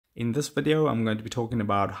In this video, I'm going to be talking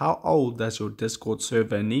about how old does your Discord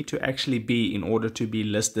server need to actually be in order to be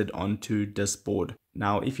listed onto Disboard.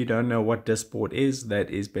 Now, if you don't know what Disboard is, that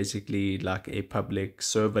is basically like a public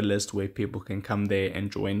server list where people can come there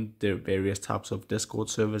and join the various types of Discord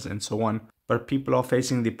servers and so on. But people are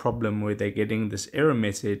facing the problem where they're getting this error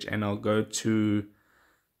message, and I'll go to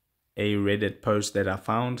a Reddit post that I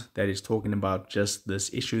found that is talking about just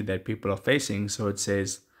this issue that people are facing. So it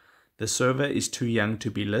says, the server is too young to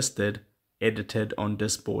be listed, edited on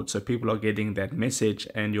Disboard. So people are getting that message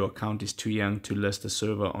and your account is too young to list a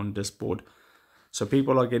server on Disboard. So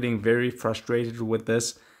people are getting very frustrated with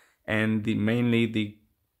this, and mainly the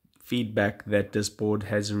feedback that Disboard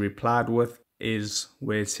has replied with is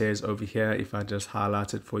where it says over here, if I just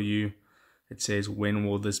highlight it for you, it says, when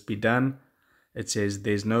will this be done? It says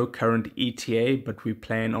there's no current ETA, but we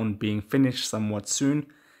plan on being finished somewhat soon.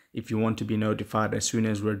 If you want to be notified as soon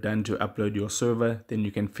as we're done to upload your server, then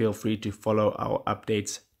you can feel free to follow our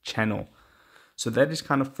updates channel. So that is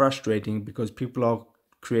kind of frustrating because people are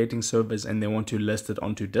creating servers and they want to list it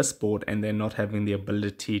onto Disboard and they're not having the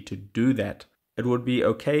ability to do that. It would be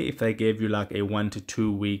okay if they gave you like a 1 to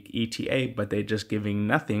 2 week ETA, but they're just giving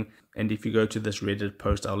nothing. And if you go to this Reddit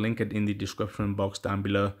post, I'll link it in the description box down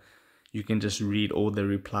below. You can just read all the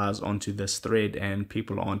replies onto this thread and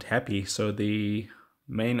people aren't happy. So the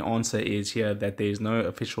main answer is here that there is no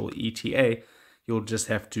official ETA. You'll just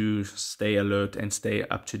have to stay alert and stay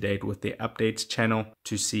up to date with the updates channel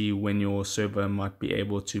to see when your server might be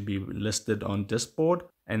able to be listed on Disboard.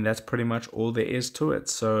 And that's pretty much all there is to it.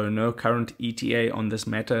 So no current ETA on this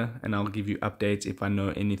matter, and I'll give you updates if I know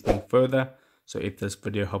anything further. So if this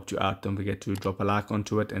video helped you out, don't forget to drop a like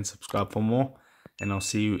onto it and subscribe for more. And I'll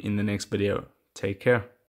see you in the next video. Take care.